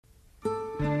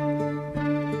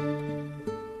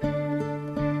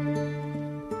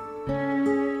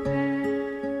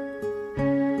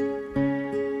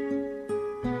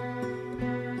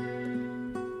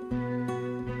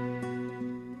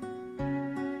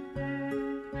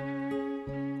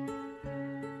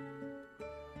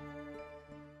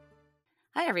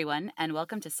Hi, everyone, and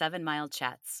welcome to 7 Mile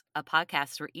Chats, a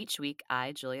podcast where each week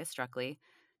I, Julia Struckley,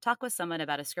 talk with someone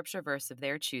about a scripture verse of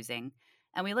their choosing,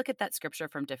 and we look at that scripture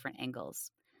from different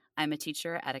angles. I'm a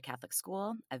teacher at a Catholic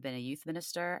school, I've been a youth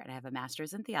minister, and I have a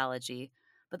master's in theology.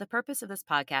 But the purpose of this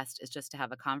podcast is just to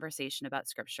have a conversation about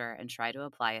scripture and try to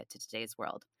apply it to today's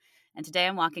world. And today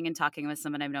I'm walking and talking with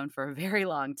someone I've known for a very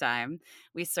long time.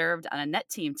 We served on a net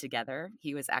team together.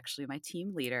 He was actually my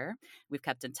team leader. We've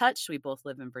kept in touch. We both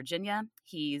live in Virginia.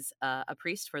 He's a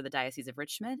priest for the Diocese of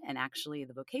Richmond and actually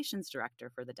the vocations director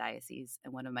for the diocese,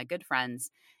 and one of my good friends.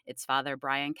 It's Father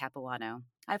Brian Capuano.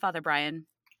 Hi, Father Brian.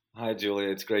 Hi, Julia.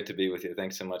 It's great to be with you.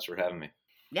 Thanks so much for having me.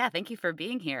 Yeah, thank you for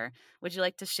being here. Would you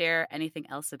like to share anything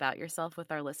else about yourself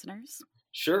with our listeners?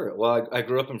 Sure. Well, I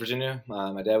grew up in Virginia.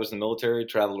 My dad was in the military,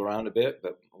 traveled around a bit,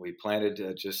 but we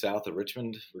planted just south of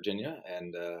Richmond, Virginia,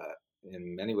 and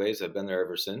in many ways, I've been there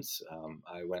ever since.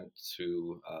 I went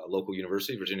to a local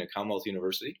university, Virginia Commonwealth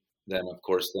University. Then, of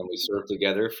course, we served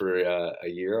together for a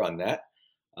year on that.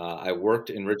 I worked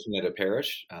in Richmond at a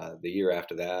parish. The year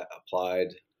after that, applied,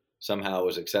 somehow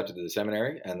was accepted to the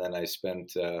seminary, and then I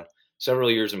spent several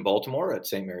years in Baltimore at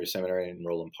St. Mary's Seminary in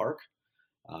Roland Park,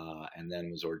 and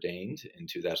then was ordained in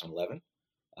 2011.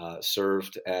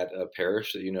 Served at a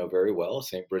parish that you know very well,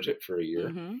 St. Bridget, for a year.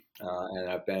 Mm-hmm. And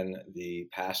I've been the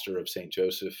pastor of St.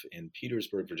 Joseph in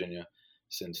Petersburg, Virginia,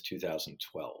 since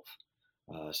 2012.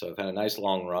 So I've had a nice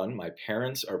long run. My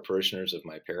parents are parishioners of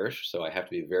my parish, so I have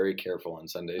to be very careful on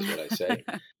Sundays what I say.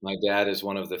 My dad is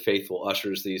one of the faithful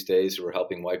ushers these days who are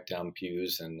helping wipe down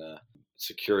pews and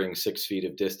securing 6 feet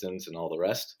of distance and all the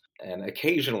rest. And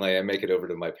occasionally I make it over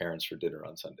to my parents for dinner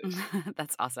on Sundays.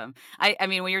 That's awesome. I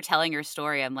mean, when you're telling your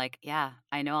story, I'm like, yeah,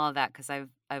 I know all that because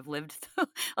I've lived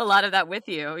a lot of that with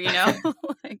you.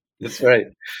 Like, That's right.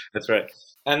 That's right.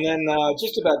 And then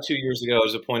just about 2 years ago, I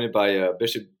was appointed by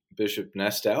Bishop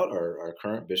Nestout, our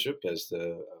current bishop, as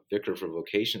the vicar for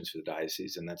vocations for the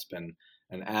diocese, and that's been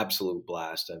an absolute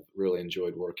blast. I've really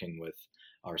enjoyed working with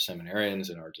our seminarians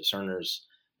and our discerners,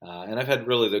 and I've had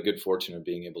really the good fortune of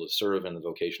being able to serve in the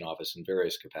vocation office in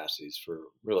various capacities for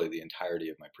really the entirety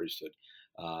of my priesthood.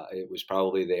 It was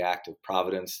probably the act of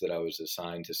providence that I was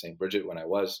assigned to St. Bridget when I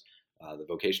was the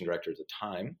vocation director at the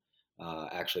time.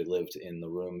 Actually lived in the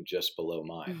room just below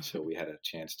mine. So we had a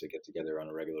chance to get together on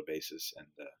a regular basis and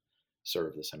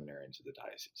serve the seminarians of the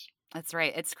diocese. That's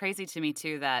right. It's crazy to me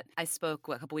too that I spoke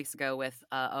a couple weeks ago with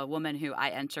a woman who I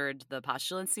entered the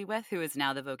postulancy with, who is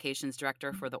now the vocations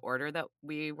director for the order that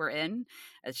we were in,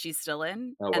 as she's still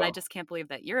in. Oh, And I wow. just can't believe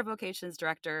that you're a vocations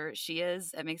director. She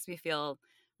is. It makes me feel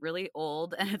really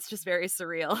old, and it's just very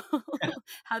surreal.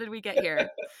 How did we get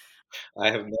here?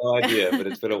 I have no idea, but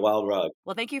it's been a wild ride.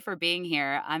 Well, thank you for being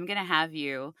here. I'm going to have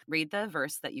you read the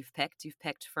verse that you've picked. You've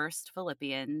picked first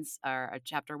Philippians, or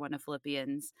chapter 1 of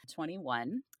Philippians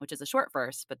 21, which is a short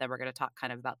verse, but then we're going to talk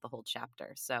kind of about the whole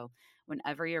chapter. So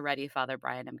whenever you're ready, Father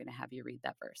Brian, I'm going to have you read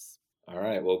that verse. All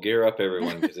right. Well, gear up,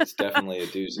 everyone, because it's definitely a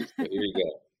doozy. So here you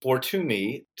go. For to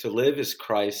me, to live is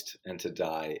Christ and to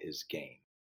die is gain.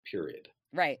 Period.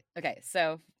 Right. Okay.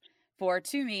 So for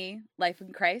to me, life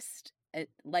in Christ,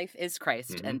 life is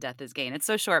Christ Hmm. and death is gain. It's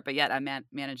so short, but yet I'm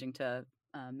managing to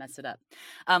mess it up.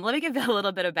 Let me give a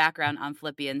little bit of background on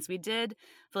Philippians. We did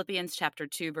Philippians chapter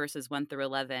 2, verses 1 through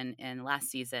 11 in last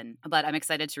season, but I'm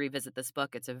excited to revisit this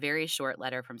book. It's a very short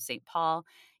letter from St. Paul.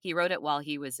 He wrote it while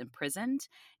he was imprisoned.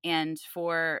 And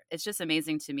it's just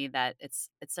amazing to me that it's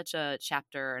such a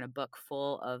chapter and a book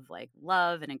full of like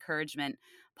love and encouragement.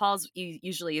 Paul's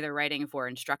usually either writing for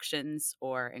instructions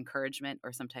or encouragement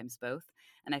or sometimes both.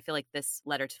 And I feel like this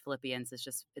letter to Philippians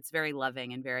is it's very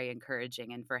loving and very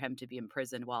encouraging. And for him to be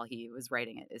imprisoned while he was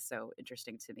writing it is so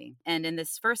interesting to me. And in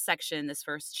this first section, this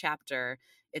first chapter,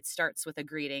 it starts with a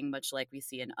greeting, much like we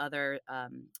see in other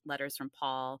letters from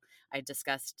Paul. I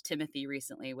discussed Timothy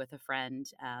recently with a friend,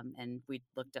 and we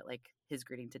looked at like his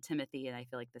greeting to Timothy, and I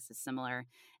feel like this is similar.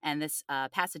 And this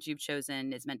passage you've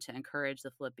chosen is meant to encourage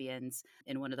the Philippians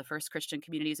in one of the first Christian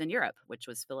communities in Europe, which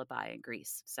was Philippi in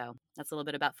Greece. So that's a little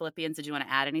bit about Philippians. Did you want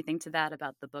to add anything to that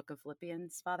about the book of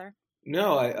Philippians, Father?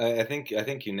 No, I think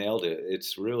you nailed it.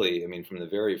 It's really, I mean, from the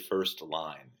very first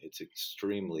line, it's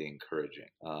extremely encouraging,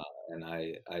 and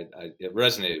it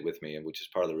resonated with me, and which is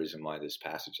part of the reason why this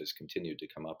passage has continued to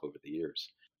come up over the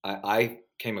years. I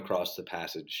came across the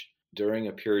passage during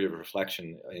a period of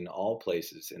reflection in all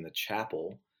places in the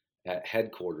chapel at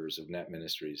headquarters of Net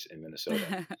Ministries in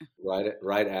Minnesota,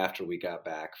 right after we got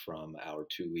back from our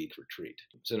 2-week retreat.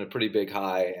 It was in a pretty big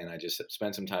high, and I just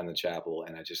spent some time in the chapel,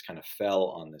 and I just kind of fell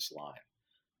on this line.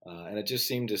 And it just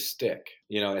seemed to stick.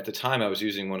 At the time I was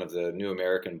using one of the New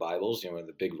American Bibles, one of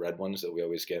the big red ones that we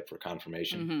always get for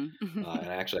confirmation. Mm-hmm. And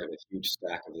I actually have a huge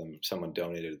stack of them. Someone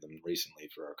donated them recently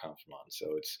for our confirmand.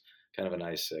 So it's kind of a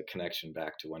nice connection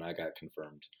back to when I got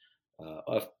confirmed.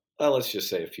 Well, let's just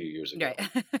say a few years ago.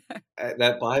 Right.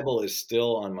 That Bible is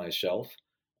still on my shelf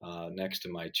next to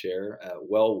my chair,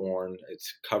 well worn.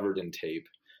 It's covered in tape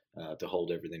to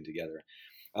hold everything together.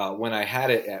 When I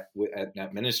had it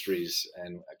at Ministries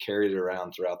and carried it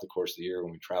around throughout the course of the year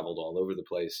when we traveled all over the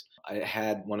place, I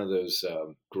had one of those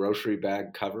grocery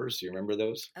bag covers. Do you remember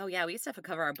those? Oh, yeah. We used to have to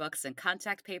cover our books in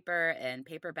contact paper and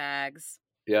paper bags.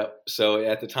 Yep. So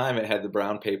at the time, it had the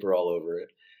brown paper all over it.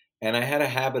 And I had a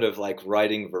habit of like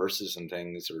writing verses and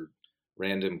things or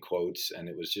random quotes, and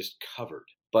it was just covered.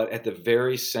 But at the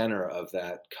very center of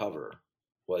that cover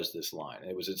was this line.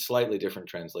 It was a slightly different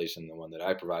translation than the one that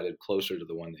I provided, closer to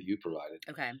the one that you provided.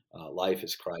 Okay. Life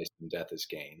is Christ and death is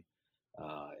gain.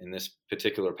 In this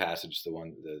particular passage,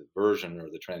 the version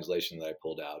or the translation that I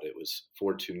pulled out, it was,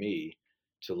 "For to me,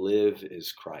 to live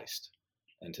is Christ,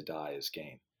 and to die is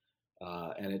gain."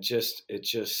 And it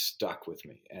just stuck with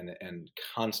me, and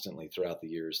constantly throughout the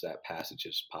years that passage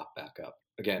has popped back up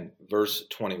again. Verse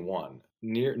 21,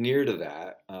 near to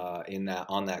that,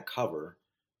 on that cover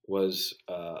was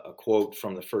a quote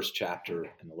from the first chapter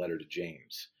in the letter to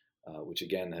James, which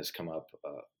again has come up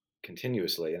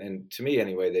continuously, and to me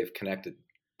anyway, they've connected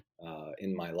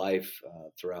in my life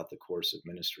throughout the course of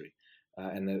ministry.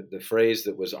 And the phrase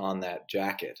that was on that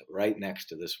jacket right next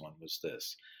to this one was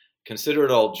this: "Consider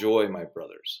it all joy, my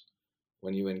brothers,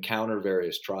 when you encounter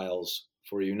various trials,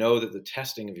 for you know that the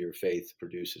testing of your faith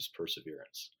produces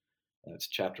perseverance." That's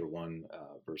chapter 1,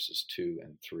 verses 2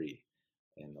 and 3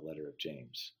 in the letter of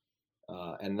James.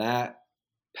 And that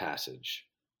passage,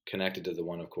 connected to the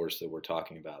one, of course, that we're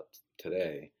talking about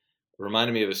today,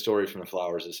 reminded me of a story from the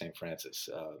Flowers of St. Francis.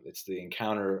 It's the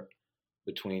encounter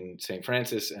between St.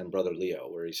 Francis and Brother Leo,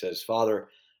 where he says, "Father,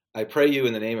 I pray you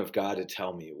in the name of God to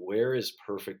tell me, where is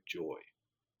perfect joy?"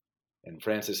 And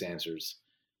Francis answers,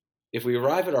 "If we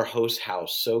arrive at our host's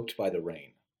house soaked by the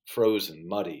rain, frozen,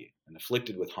 muddy, and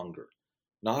afflicted with hunger,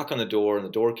 knock on the door, and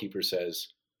the doorkeeper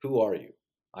says, 'Who are you?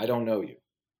 I don't know you.'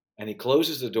 And he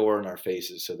closes the door in our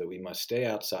faces so that we must stay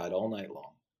outside all night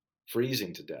long,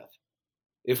 freezing to death.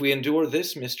 If we endure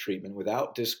this mistreatment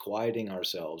without disquieting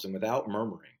ourselves and without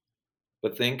murmuring,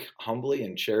 but think humbly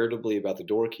and charitably about the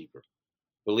doorkeeper,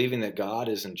 believing that God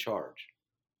is in charge,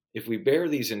 if we bear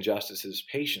these injustices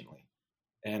patiently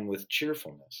and with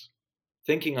cheerfulness,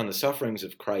 thinking on the sufferings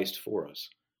of Christ for us,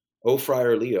 O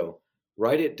Friar Leo,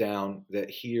 write it down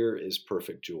that here is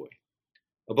perfect joy.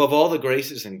 Above all the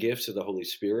graces and gifts of the Holy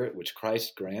Spirit which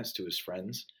Christ grants to his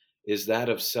friends is that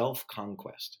of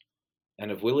self-conquest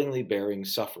and of willingly bearing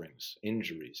sufferings,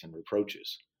 injuries, and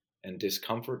reproaches, and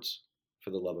discomforts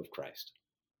for the love of Christ.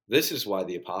 This is why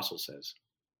the apostle says,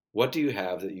 'What do you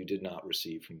have that you did not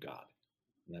receive from God?'"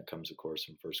 And that comes, of course,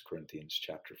 from 1 Corinthians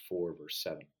chapter 4, verse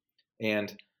 7.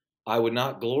 "And I would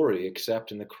not glory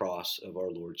except in the cross of our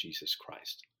Lord Jesus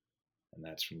Christ." And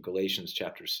that's from Galatians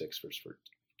chapter 6, verse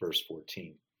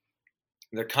 14.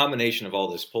 The combination of all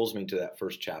this pulls me to that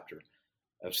first chapter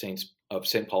of St.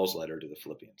 Paul's letter to the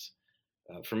Philippians.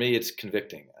 For me, it's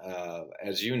convicting.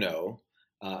 As you know,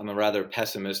 I'm a rather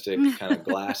pessimistic, kind of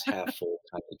glass half full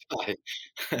kind of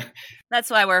guy. That's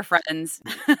why we're friends.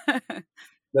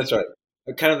 That's right.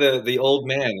 Kind of the old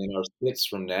man in our skits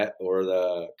from Net, or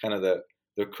the kind of the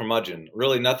curmudgeon.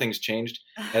 Really, nothing's changed.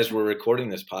 As we're recording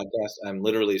this podcast, I'm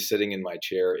literally sitting in my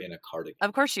chair in a cardigan.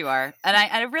 Of course you are. And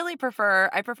I really prefer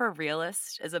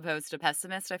realist as opposed to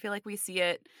pessimist. I feel like we see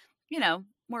it,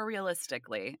 more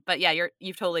realistically. But yeah,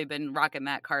 you've totally been rocking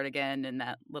that cardigan and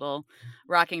that little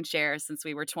rocking chair since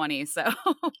we were 20. So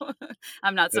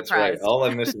I'm not That's right. surprised. All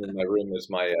I'm missing in my room is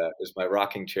my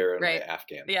rocking chair and Right. my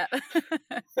Afghan. Yeah.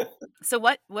 So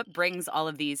what brings all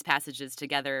of these passages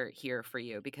together here for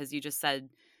you? Because you just said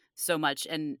so much.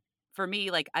 And for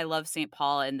me, like, I love St.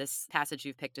 Paul, and this passage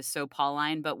you've picked is so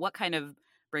Pauline, but what kind of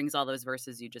brings all those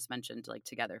verses you just mentioned like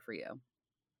together for you?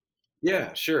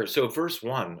 Yeah, sure. So verse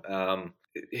 1,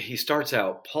 he starts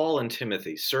out, "Paul and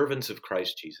Timothy, servants of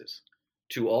Christ Jesus,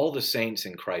 to all the saints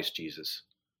in Christ Jesus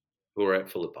who are at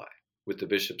Philippi, with the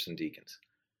bishops and deacons."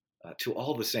 To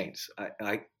all the saints.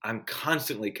 I'm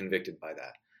constantly convicted by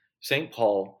that. St.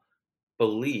 Paul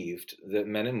believed that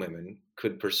men and women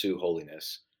could pursue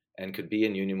holiness and could be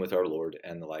in union with our Lord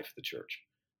and the life of the church.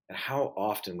 And how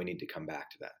often we need to come back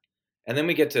to that. And then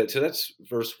we get to, so that's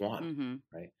verse 1, Mm-hmm.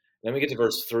 right? Then we get to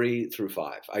verse 3 through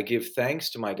 5. "I give thanks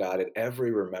to my God at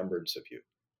every remembrance of you,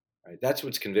 Right? That's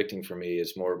what's convicting for me,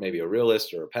 is more maybe a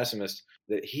realist or a pessimist,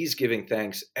 that he's giving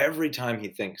thanks every time he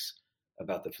thinks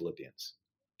about the Philippians,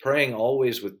 praying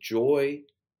always with joy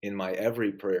in my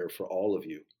every prayer for all of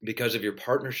you because of your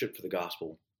partnership for the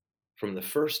gospel from the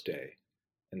first day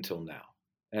until now.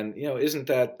 And, isn't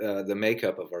that the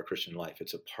makeup of our Christian life?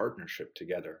 It's a partnership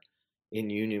together in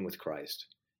union with Christ,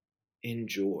 in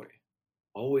joy,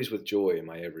 always with joy in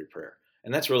my every prayer.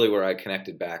 And that's really where I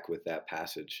connected back with that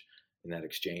passage in that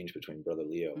exchange between Brother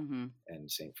Leo Mm-hmm.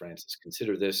 and St. Francis.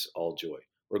 Consider this all joy,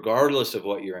 regardless of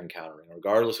what you're encountering,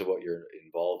 regardless of what you're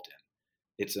involved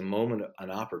in. It's a moment, an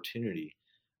opportunity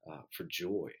for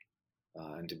joy.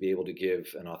 And to be able to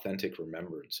give an authentic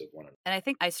remembrance of one another. And I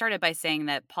think I started by saying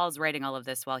that Paul's writing all of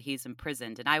this while he's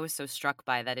imprisoned. And I was so struck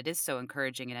by that. It is so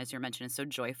encouraging. And as you're mentioning, so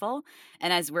joyful.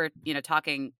 And as we're,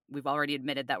 talking, we've already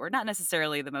admitted that we're not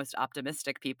necessarily the most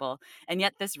optimistic people. And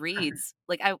yet this reads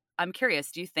like, I'm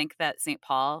curious, do you think that St.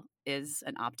 Paul is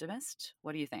an optimist?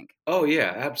 What do you think? Oh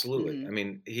yeah, absolutely. Mm-hmm. I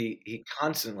mean, he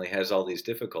constantly has all these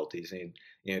difficulties. And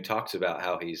he talks about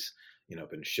how he's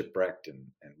been shipwrecked and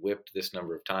whipped this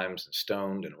number of times and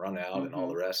stoned and run out and all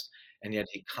Mm-hmm. the rest, and yet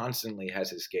he constantly has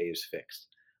his gaze fixed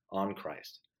on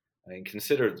Christ. I mean,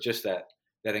 consider just that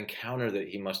encounter that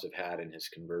he must have had in his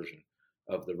conversion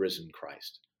of the risen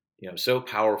Christ. So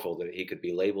powerful that he could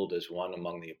be labeled as one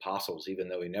among the apostles, even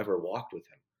though he never walked with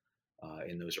him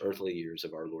in those earthly years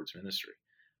of our Lord's ministry.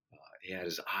 He had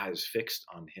his eyes fixed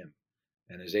on him,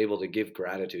 and is able to give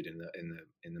gratitude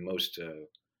in the most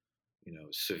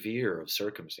severe of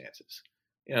circumstances.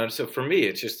 So for me,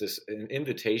 it's just an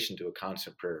invitation to a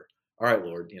constant prayer. All right,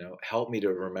 Lord, help me to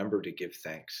remember to give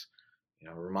thanks.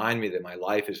 Remind me that my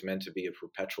life is meant to be a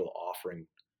perpetual offering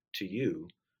to you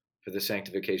for the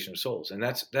sanctification of souls. And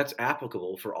that's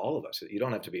applicable for all of us. You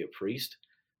don't have to be a priest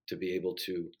to be able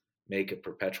to make a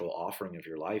perpetual offering of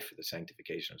your life for the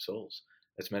sanctification of souls.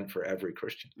 That's meant for every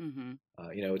Christian. Mm-hmm.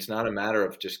 It's not a matter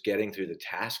of just getting through the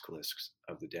task lists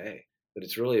of the day, but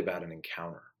it's really about an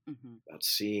encounter, Mm-hmm. about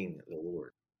seeing the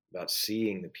Lord, about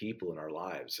seeing the people in our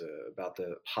lives, about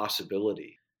the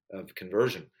possibility of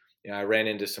conversion. I ran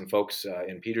into some folks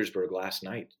in Petersburg last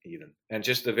night, even, and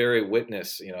just the very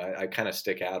witness. I kind of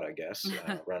stick out, I guess,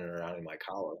 running around in my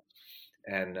collar,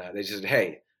 and they just said,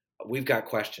 "Hey, we've got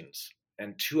questions."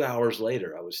 And 2 hours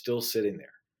later, I was still sitting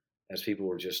there as people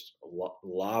were just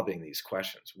lobbing these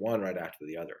questions, one right after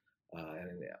the other,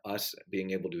 and us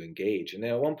being able to engage. And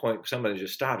then at one point, somebody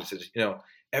just stopped and said,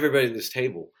 everybody at this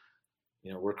table,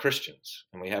 we're Christians,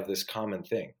 and we have this common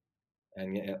thing.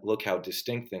 And look how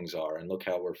distinct things are, and look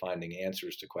how we're finding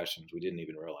answers to questions we didn't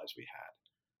even realize we had.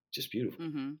 Just beautiful.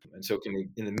 Mm-hmm. And so can we,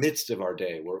 in the midst of our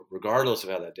day, regardless of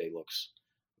how that day looks,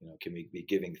 can we be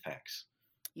giving thanks?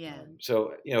 Yeah.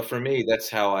 So, for me, that's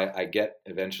how I get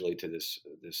eventually to this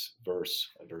verse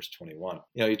 21.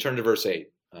 You turn to verse 8.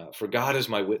 For God is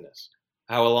my witness,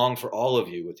 how I long for all of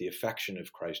you with the affection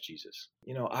of Christ Jesus.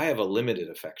 I have a limited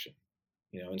affection,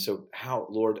 and so how,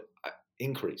 Lord,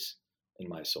 increase in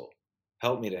my soul.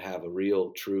 Help me to have a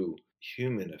real, true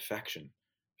human affection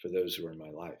for those who are in my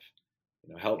life.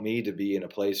 Help me to be in a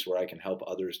place where I can help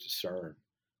others discern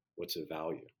what's of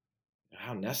value.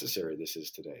 How necessary this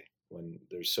is today, when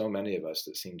there's so many of us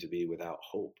that seem to be without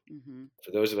hope. Mm-hmm.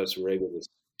 For those of us who are able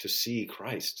to see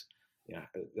Christ,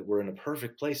 that we're in a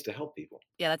perfect place to help people.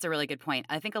 Yeah, that's a really good point.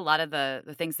 I think a lot of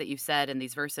the things that you've said in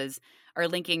these verses are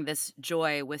linking this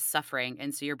joy with suffering.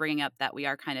 And so you're bringing up that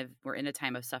we're in a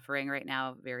time of suffering right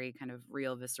now, very kind of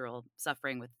real, visceral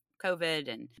suffering with COVID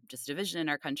and just division in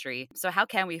our country. So how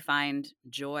can we find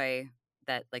joy,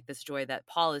 that like this joy that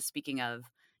Paul is speaking of,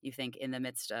 you think, in the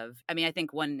midst of, I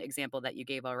think one example that you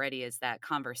gave already is that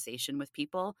conversation with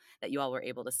people, that you all were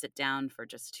able to sit down for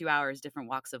just 2 hours, different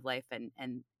walks of life,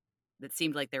 and that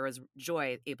seemed like there was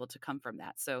joy able to come from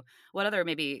that. So what other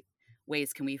maybe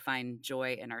ways can we find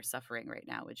joy in our suffering right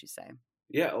now, would you say?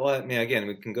 Yeah, well, again,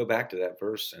 we can go back to that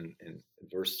verse in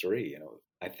verse 3.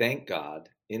 I thank God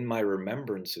in my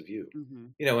remembrance of you.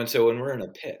 Mm-hmm. And so when we're in a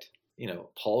pit,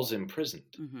 Paul's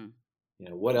imprisoned. Mm-hmm.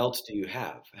 What else do you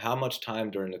have? How much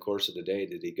time during the course of the day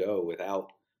did he go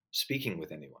without speaking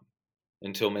with anyone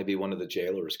until maybe one of the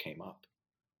jailers came up?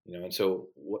 And so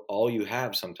all you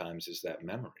have sometimes is that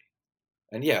memory.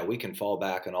 And yeah, we can fall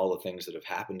back on all the things that have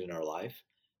happened in our life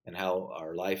and how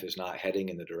our life is not heading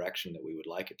in the direction that we would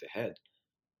like it to head,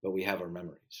 but we have our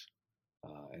memories.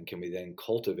 And can we then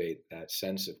cultivate that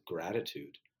sense of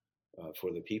gratitude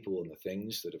for the people and the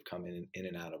things that have come in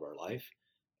and out of our life,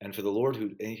 and for the Lord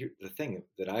who, and here, the thing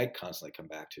that I constantly come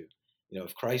back to,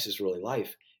 if Christ is really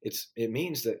life, it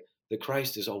means that the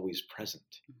Christ is always present,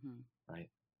 Mm-hmm. right?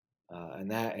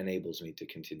 and that enables me to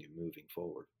continue moving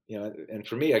forward. And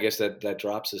for me, I guess that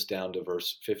drops us down to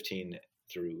verses 15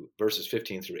 through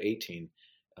 18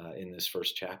 in this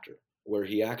first chapter, where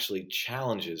he actually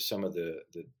challenges some of the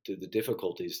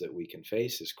difficulties that we can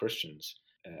face as Christians,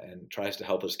 and tries to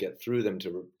help us get through them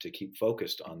to keep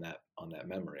focused on that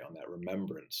memory, on that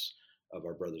remembrance of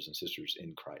our brothers and sisters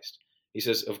in Christ. He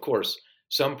says, of course,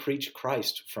 some preach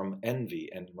Christ from envy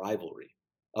and rivalry,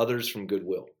 others from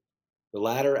goodwill. The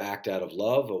latter act out of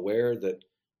love, aware that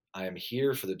I am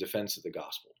here for the defense of the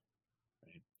gospel.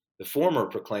 Right? The former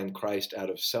proclaim Christ out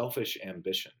of selfish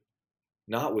ambition,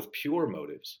 not with pure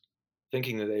motives,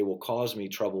 thinking that they will cause me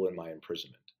trouble in my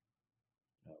imprisonment.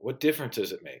 What difference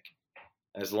does it make?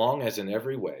 As long as in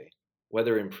every way,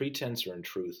 whether in pretense or in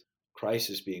truth, Christ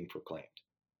is being proclaimed.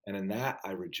 And in that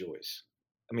I rejoice.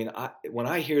 I mean, when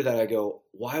I hear that, I go,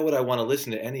 why would I want to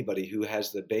listen to anybody who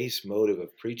has the base motive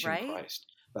of preaching Right? Christ,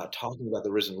 about talking about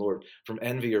the risen Lord, from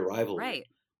envy or rivalry?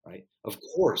 Right? Of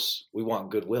course, we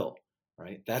want goodwill,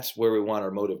 right? That's where we want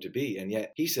our motive to be. And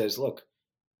yet he says, look,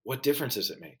 what difference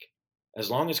does it make?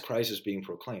 As long as Christ is being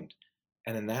proclaimed.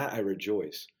 And in that I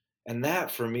rejoice. And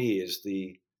that for me is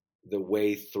the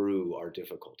way through our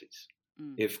difficulties.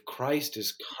 If Christ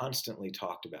is constantly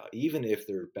talked about, even if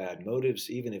there are bad motives,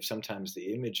 even if sometimes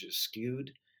the image is skewed,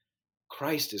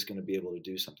 Christ is going to be able to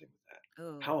do something with that.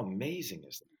 Ooh. How amazing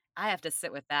is that? I have to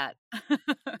sit with that.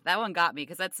 That one got me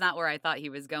because that's not where I thought he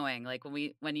was going. Like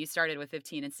when you started with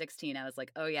 15 and 16, I was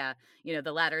like, oh yeah,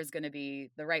 the latter is going to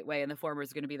be the right way and the former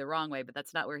is going to be the wrong way. But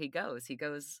that's not where he goes. He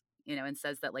goes, and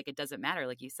says that like it doesn't matter,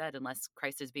 like you said, unless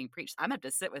Christ is being preached. I'm gonna have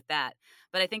to sit with that.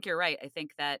 But I think you're right. I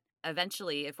think that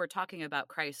eventually, if we're talking about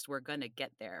Christ, we're gonna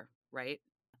get there, right?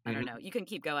 I don't know. You can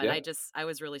keep going. Yeah. I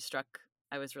was really struck.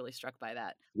 I was really struck by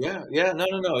that. Yeah.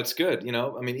 No. It's good.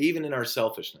 I mean, even in our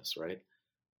selfishness, right?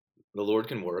 The Lord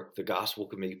can work. The gospel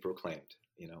can be proclaimed.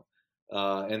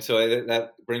 And so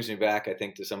that brings me back, I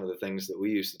think, to some of the things that we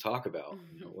used to talk about.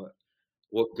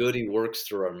 What good he works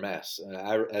through our mess.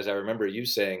 As I remember you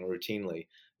saying routinely,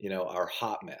 our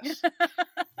hot mess.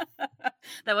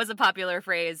 That was a popular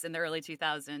phrase in the early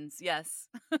 2000s. Yes.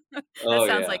 That Oh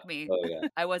sounds yeah. like me. Oh yeah.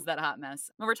 I was that hot mess.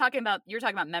 When you were talking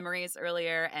about memories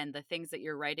earlier and the things that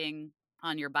you're writing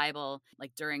on your Bible,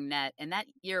 like during Net. And that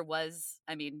year was,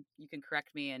 I mean, you can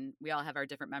correct me and we all have our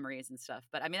different memories and stuff.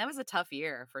 But I mean, that was a tough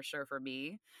year for sure for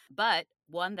me, but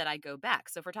one that I go back.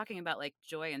 So if we're talking about like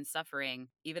joy and suffering,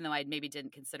 even though I maybe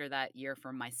didn't consider that year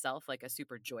for myself like a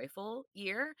super joyful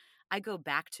year, I go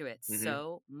back to it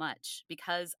so much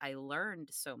because I learned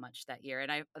so much that year.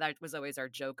 And that was always our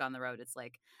joke on the road. It's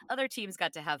like other teams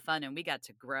got to have fun and we got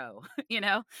to grow,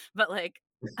 But like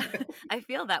I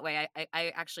feel that way.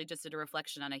 I actually just did a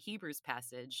reflection on a Hebrews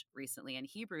passage recently, and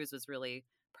Hebrews was really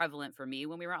prevalent for me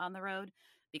when we were on the road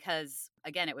because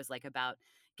again, it was like about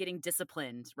getting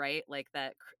disciplined, right? Like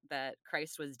that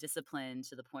Christ was disciplined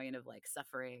to the point of like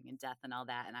suffering and death and all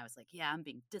that. And I was like, yeah, I'm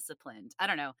being disciplined. I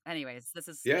don't know. Anyways,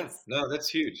 Yeah. No, that's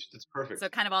huge. That's so perfect.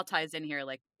 it kind of all ties in here.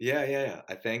 Like, Yeah.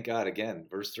 I thank God, again,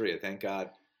 verse 3, I thank God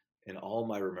in all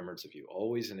my remembrance of you,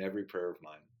 always in every prayer of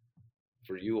mine,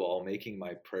 for you all, making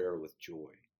my prayer with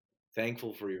joy,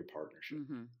 thankful for your partnership.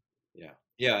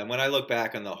 Yeah. And when I look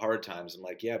back on the hard times, I'm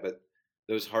like, yeah, but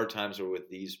those hard times were with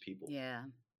these people. yeah.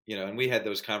 And we had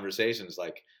those conversations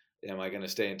like, am I going to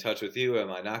stay in touch with you?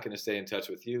 Am I not going to stay in touch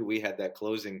with you? We had that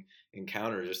closing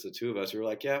encounter, just the two of us. We were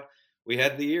like, yeah, we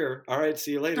had the year. All right,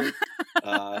 see you later.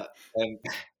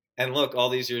 And look, all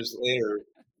these years later,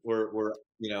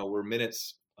 we're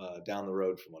minutes down the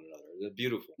road from one another. It's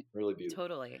beautiful, really beautiful.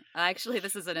 Totally. Actually,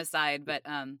 this is an aside, but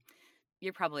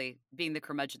you're probably being the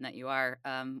curmudgeon that you are.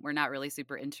 We're not really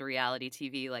super into reality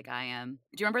TV like I am.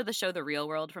 Do you remember the show The Real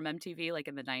World from MTV, like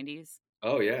in the 90s?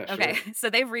 Oh yeah, sure. Okay,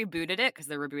 so they've rebooted it because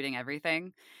they're rebooting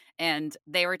everything, and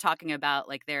they were talking about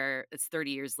like it's 30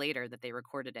 years later that they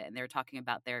recorded it, and they were talking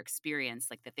about their experience,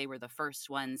 like that they were the first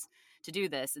ones to do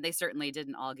this, and they certainly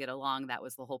didn't all get along. That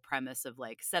was the whole premise of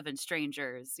like seven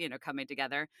strangers, coming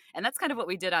together, and that's kind of what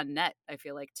we did on Net. I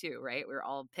feel like too, right? We were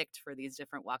all picked for these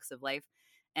different walks of life,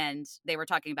 and they were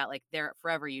talking about like they're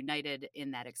forever united in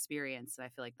that experience. So I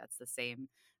feel like that's the same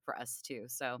for us too.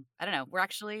 So I don't know. We're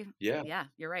actually, Yeah.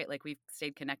 you're right. Like we've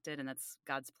stayed connected, and that's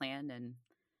God's plan. And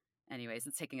anyways,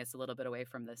 it's taking us a little bit away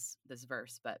from this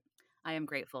verse, but I am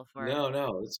grateful for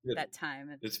No, it's good. that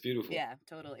time. It's beautiful. Yeah,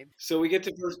 totally. So we get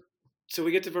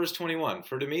to verse 21.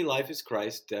 For to me, life is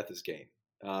Christ, death is gain.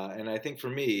 And I think for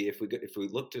me, if we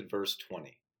looked at verse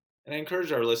 20, and I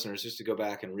encourage our listeners just to go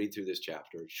back and read through this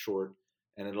chapter. It's short,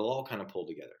 and it'll all kind of pull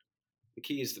together. The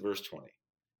key is the verse 20.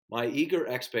 My eager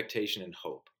expectation and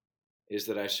hope is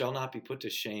that I shall not be put to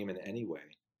shame in any way,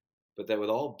 but that with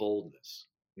all boldness,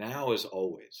 now as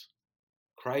always,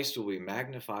 Christ will be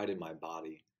magnified in my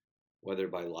body, whether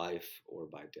by life or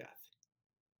by death.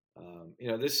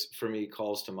 This for me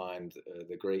calls to mind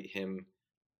the great hymn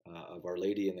of Our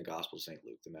Lady in the Gospel of St.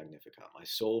 Luke, the Magnificat. My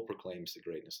soul proclaims the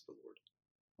greatness of the Lord.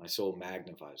 My soul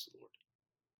magnifies the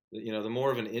Lord. The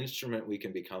more of an instrument we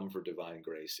can become for divine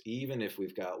grace, even if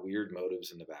we've got weird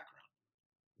motives in the background,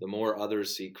 the more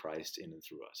others see Christ in and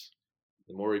through us.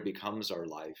 The more he becomes our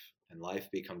life, and life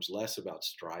becomes less about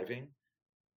striving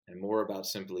and more about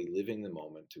simply living the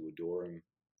moment to adore him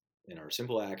in our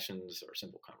simple actions, our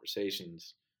simple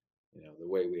conversations, the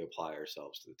way we apply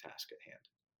ourselves to the task at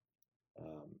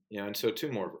hand. And so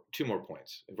two more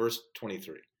points. In verse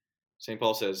 23, St.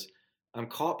 Paul says, I'm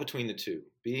caught between the two,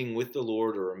 being with the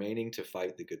Lord or remaining to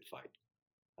fight the good fight.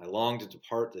 I long to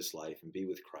depart this life and be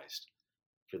with Christ,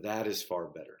 for that is far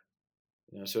better.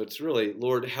 So it's really,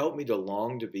 Lord, help me to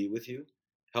long to be with you.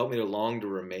 Help me to long to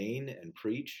remain and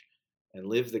preach and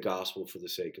live the gospel for the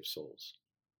sake of souls.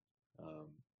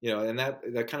 And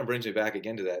that kind of brings me back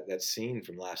again to that scene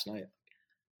from last night.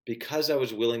 Because I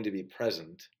was willing to be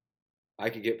present, I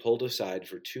could get pulled aside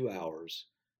for 2 hours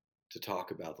to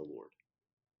talk about the Lord.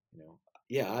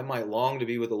 I might long to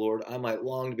be with the Lord. I might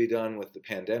long to be done with the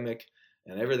pandemic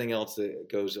and everything else that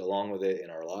goes along with it in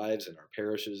our lives, in our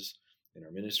parishes, in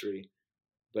our ministry.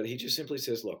 But he just simply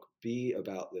says, look, be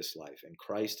about this life, and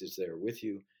Christ is there with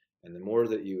you. And the more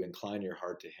that you incline your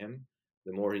heart to him,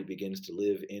 the more he begins to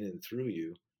live in and through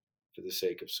you for the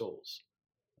sake of souls.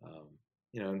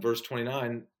 In verse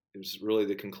 29, it was really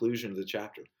the conclusion of the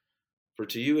chapter. For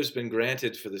to you has been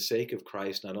granted for the sake of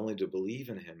Christ not only to believe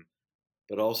in him,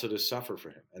 but also to suffer for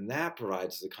him. And that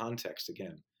provides the context,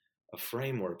 again, a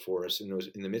framework for us in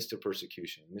the midst of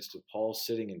persecution, in the midst of Paul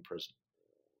sitting in prison.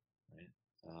 Right?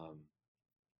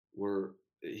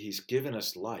 He's given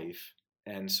us life,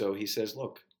 and so he says,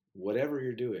 look, whatever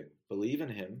you're doing, believe in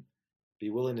him, be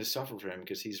willing to suffer for him,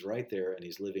 because he's right there and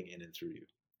he's living in and through you.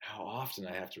 How often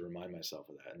I have to remind myself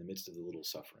of that in the midst of the little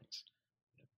sufferings.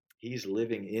 He's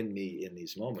living in me in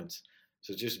these moments,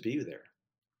 so just be there.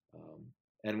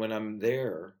 And when I'm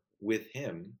there with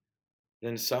him,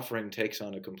 then suffering takes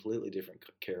on a completely different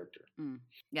character.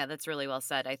 Yeah, that's really well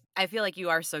said. I feel like you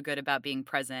are so good about being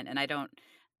present, and I don't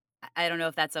know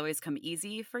if that's always come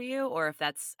easy for you, or if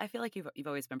I feel like you've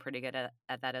always been pretty good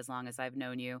at that as long as I've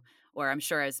known you, or I'm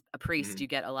sure as a priest, you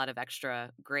get a lot of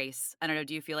extra grace. I don't know.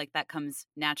 Do you feel like that comes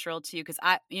natural to you? Cause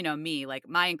me, like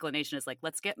my inclination is like,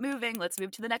 let's get moving. Let's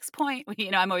move to the next point.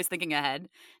 I'm always thinking ahead.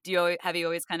 Have you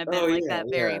always kind of been like that?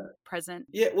 Very present?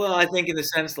 Yeah. Well, I think in the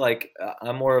sense, like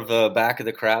I'm more of a back of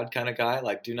the crowd kind of guy.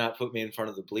 Like, do not put me in front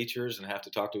of the bleachers and have to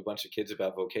talk to a bunch of kids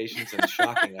about vocations. And it's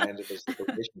shocking. I ended up as the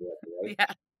vocation director, right?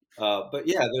 Yeah. But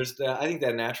yeah, I think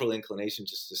that natural inclination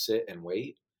just to sit and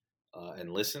wait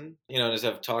and listen. And as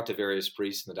I've talked to various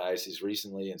priests in the diocese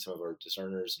recently and some of our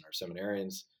discerners and our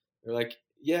seminarians, they're like,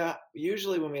 yeah,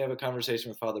 usually when we have a conversation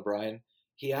with Father Brian,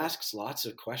 he asks lots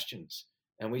of questions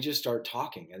and we just start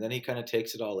talking, and then he kind of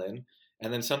takes it all in,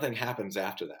 and then something happens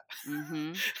after that.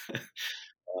 Mm-hmm.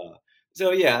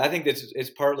 So yeah, I think it's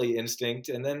partly instinct,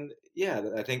 and then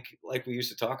I think like we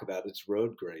used to talk about, it's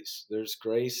road grace. There's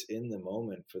grace in the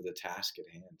moment for the task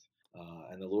at hand,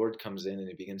 and the Lord comes in and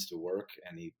he begins to work,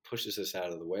 and he pushes us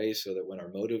out of the way so that when our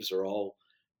motives are all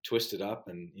twisted up,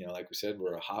 and like we said,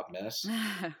 we're a hot mess.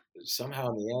 Somehow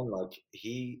in the end, like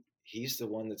he's the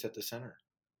one that's at the center,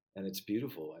 and it's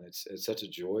beautiful, and it's such a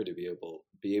joy to be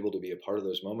able to be a part of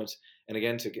those moments, and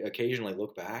again to occasionally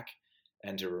look back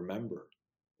and to remember.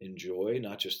 Enjoy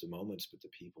not just the moments, but the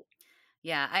people.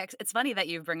 Yeah, it's funny that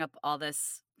you bring up all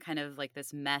this kind of like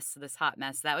this hot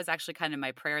mess. That was actually kind of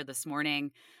my prayer this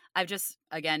morning. I've just,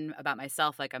 again, about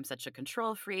myself, like I'm such a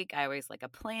control freak. I always like a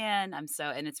plan.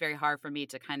 And it's very hard for me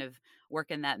to kind of work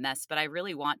in that mess, but I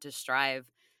really want to strive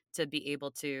to be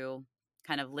able to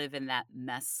kind of live in that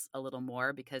mess a little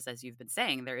more, because as you've been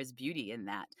saying, there is beauty in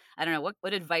that. I don't know,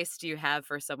 what advice do you have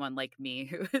for someone like me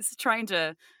who is trying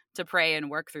to pray and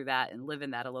work through that and live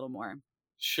in that a little more?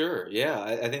 Sure. Yeah.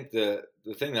 I think the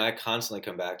thing that I constantly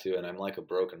come back to, and I'm like a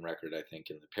broken record, I think,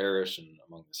 in the parish and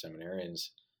among the seminarians,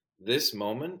 this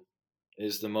moment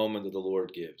is the moment that the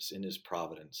Lord gives in his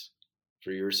providence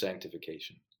for your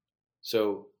sanctification.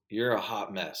 So you're a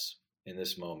hot mess in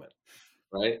this moment,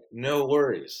 right? No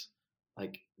worries.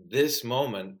 Like this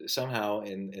moment somehow,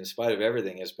 in spite of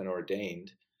everything, has been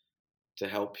ordained to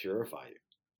help purify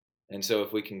you. And so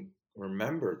if we can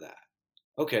remember that,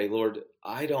 okay, Lord,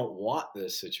 I don't want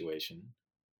this situation,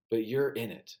 but you're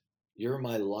in it. You're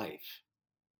my life.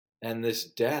 And this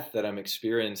death that I'm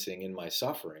experiencing in my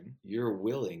suffering, you're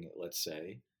willing, let's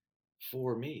say,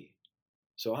 for me.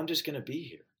 So I'm just going to be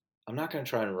here. I'm not going to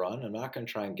try and run. I'm not going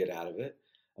to try and get out of it.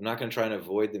 I'm not going to try and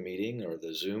avoid the meeting or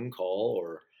the Zoom call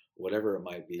or whatever it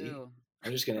might be. Ooh.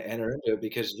 I'm just going to enter into it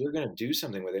because you're going to do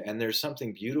something with it. And there's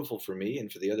something beautiful for me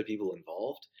and for the other people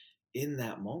involved in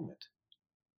that moment.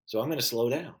 So I'm going to slow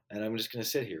down and I'm just going to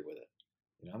sit here with it.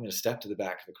 I'm going to step to the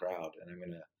back of the crowd and I'm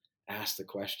going to ask the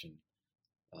question,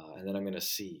 and then I'm going to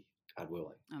see, God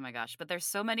willing. Oh my gosh, but there's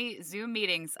so many Zoom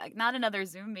meetings. Not another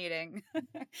Zoom meeting.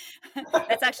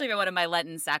 That's actually been one of my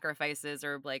Lenten sacrifices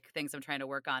or like things I'm trying to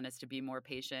work on is to be more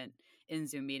patient in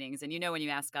Zoom meetings. And when you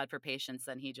ask God for patience,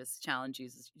 then he just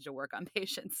challenges you to work on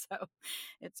patience. So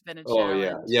it's been a Oh yeah,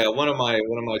 challenge. yeah. One of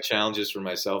my challenges for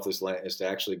myself this Lent is to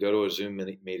actually go to a Zoom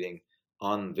meeting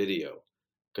on video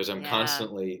because I'm Yeah.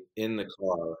 constantly in the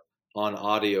car on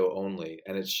audio only,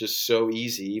 and it's just so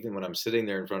easy, even when I'm sitting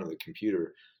there in front of the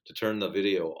computer, to turn the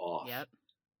video off. Yep.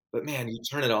 But man, you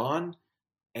turn it on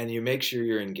and you make sure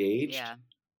you're engaged, Yeah.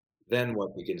 then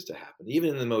what begins to happen? Even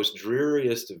in the most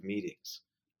dreariest of meetings,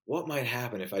 what might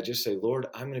happen if I just say, Lord,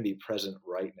 I'm going to be present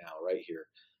right now, right here.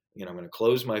 I'm going to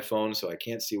close my phone so I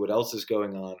can't see what else is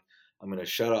going on. I'm going to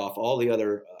shut off all the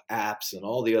other apps and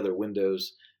all the other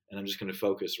windows, and I'm just going to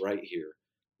focus right here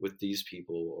with these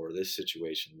people or this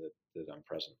situation that I'm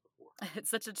present It's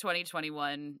such a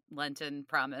 2021 Lenten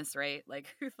promise, right?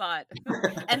 Like, who thought?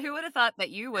 And who would have thought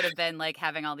that you would have been like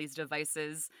having all these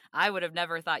devices? I would have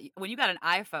never thought when you got an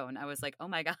iPhone, I was like, oh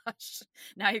my gosh,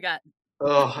 now you got.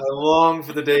 Oh, I long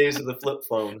for the days of the flip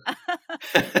phone.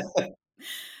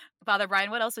 Father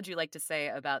Brian, what else would you like to say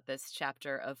about this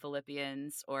chapter of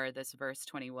Philippians or this verse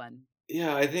 21?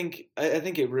 Yeah, I think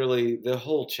it really the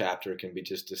whole chapter can be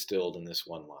just distilled in this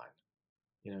one line.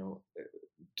 You know,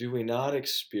 do we not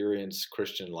experience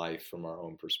Christian life from our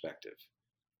own perspective?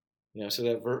 So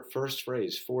that first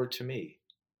phrase, "for to me,"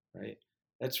 right?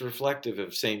 That's reflective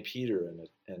of Saint Peter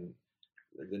and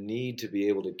the need to be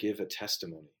able to give a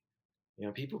testimony.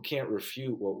 People can't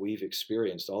refute what we've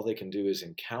experienced. All they can do is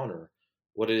encounter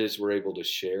what it is we're able to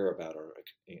share about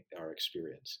our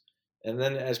experience. And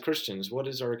then, as Christians, what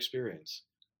is our experience?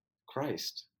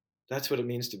 Christ. That's what it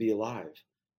means to be alive.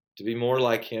 To be more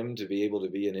like him, to be able to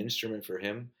be an instrument for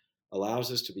him,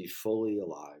 allows us to be fully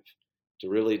alive, to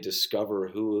really discover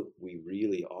who we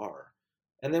really are.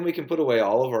 And then we can put away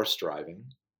all of our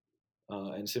striving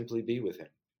and simply be with him.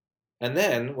 And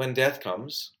then when death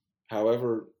comes,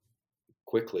 however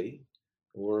quickly,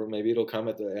 or maybe it'll come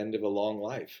at the end of a long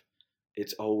life,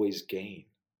 it's always gain.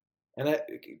 And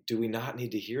do we not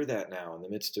need to hear that now in the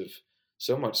midst of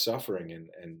so much suffering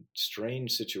and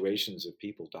strange situations of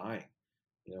people dying?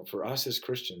 For us as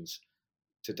Christians,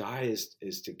 to die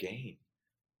is to gain.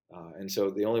 And so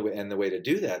the way to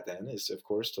do that then is, of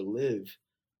course, to live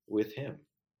with him.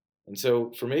 And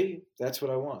so for me, that's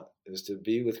what I want, is to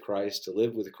be with Christ, to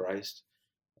live with Christ,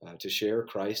 to share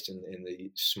Christ in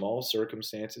the small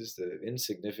circumstances, the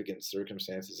insignificant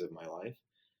circumstances of my life.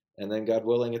 And then, God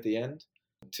willing, at the end,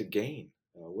 to gain.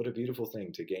 What a beautiful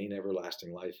thing to gain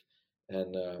everlasting life.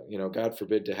 And, God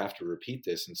forbid to have to repeat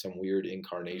this in some weird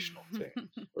incarnational thing.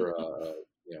 Or,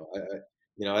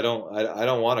 I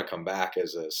don't want to come back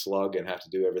as a slug and have to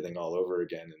do everything all over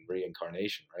again in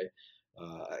reincarnation, right?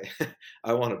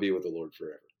 I want to be with the Lord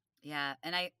forever. Yeah.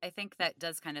 And I think that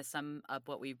does kind of sum up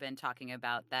what we've been talking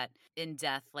about, that in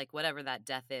death, like whatever that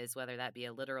death is, whether that be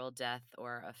a literal death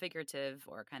or a figurative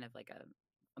or kind of like a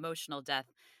emotional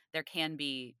death, there can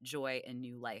be joy in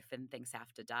new life and things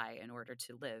have to die in order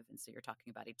to live. And so you're talking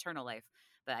about eternal life,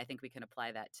 but I think we can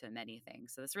apply that to many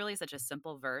things. So this really is such a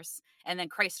simple verse. And then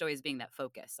Christ always being that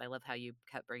focus. I love how you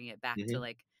kept bringing it back to Mm-hmm.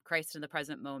 like Christ in the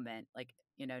present moment, like,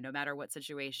 no matter what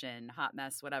situation, hot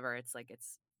mess, whatever, it's like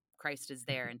it's Christ is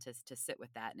there and to sit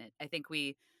with that. And I think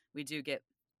we do get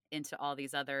into all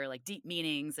these other like deep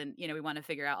meanings and we want to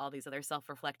figure out all these other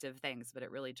self-reflective things, but it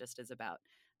really just is about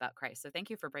Christ. So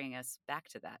thank you for bringing us back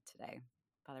to that today,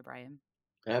 Father Brian.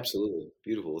 Absolutely.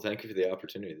 Beautiful. Well, thank you for the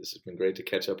opportunity. This has been great to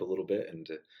catch up a little bit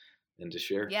and to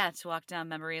share. Yeah, to walk down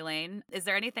memory lane. Is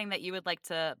there anything that you would like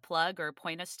to plug or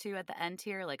point us to at the end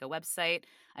here, like a website?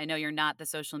 I know you're not the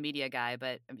social media guy,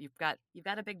 but you've got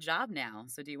a big job now.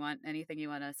 So do you want anything you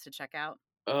want us to check out?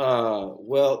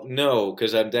 Well, no,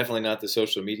 because I'm definitely not the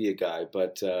social media guy,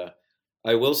 but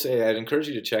I will say I'd encourage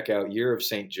you to check out Year of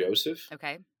St. Joseph.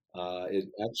 Okay. It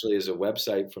actually is a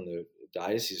website from the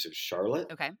Diocese of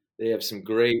Charlotte. Okay. They have some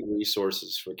great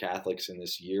resources for Catholics in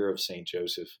this Year of St.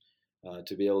 Joseph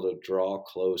to be able to draw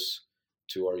close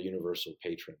to our universal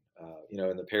patron. In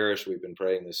the parish, we've been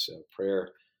praying this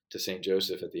prayer to St.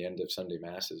 Joseph at the end of Sunday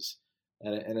Masses.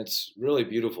 And it's really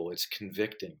beautiful. It's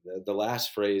convicting. The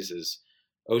last phrase is,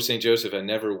 "O St. Joseph, I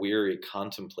never weary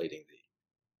contemplating thee."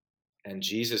 and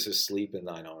Jesus asleep in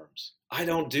thine arms. I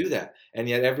don't do that. And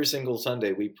yet every single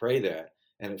Sunday we pray that,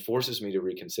 and it forces me to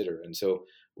reconsider. And so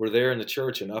we're there in the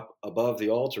church, and up above the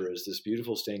altar is this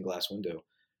beautiful stained glass window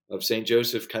of St.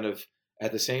 Joseph, kind of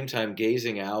at the same time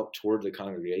gazing out toward the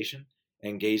congregation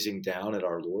and gazing down at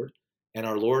our Lord. And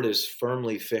our Lord is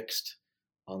firmly fixed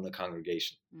on the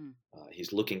congregation. Mm.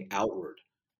 He's looking outward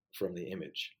from the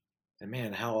image. And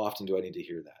man, how often do I need to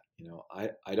hear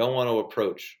that? I don't want to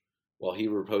approach while he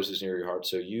reposes near your heart.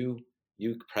 So you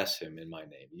press him in my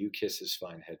name. You kiss his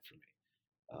fine head for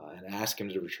me, and ask him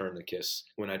to return the kiss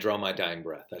when I draw my dying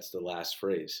breath. That's the last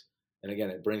phrase. And again,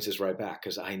 it brings us right back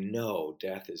because I know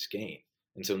death is gain.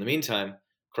 And so in the meantime,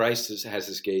 Christ has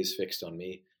his gaze fixed on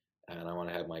me, and I want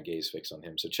to have my gaze fixed on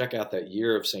him. So check out that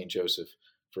Year of St. Joseph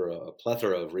for a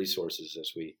plethora of resources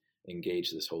as we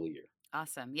engage this holy year.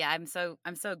 Awesome. Yeah, I'm so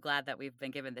glad that we've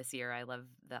been given this year. I love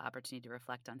the opportunity to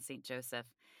reflect on St. Joseph.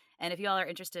 And if you all are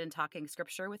interested in talking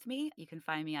scripture with me, you can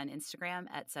find me on Instagram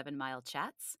at 7 Mile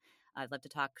Chats. I'd love to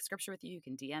talk scripture with you. You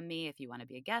can DM me if you want to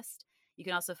be a guest. You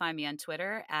can also find me on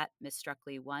Twitter at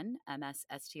MsStruckly1,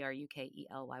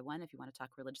 MsStruckely1, if you want to talk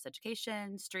religious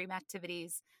education, stream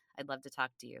activities. I'd love to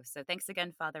talk to you. So thanks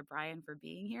again, Father Brian, for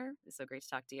being here. It's so great to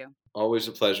talk to you. Always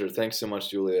a pleasure. Thanks so much,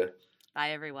 Julia.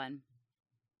 Bye, everyone.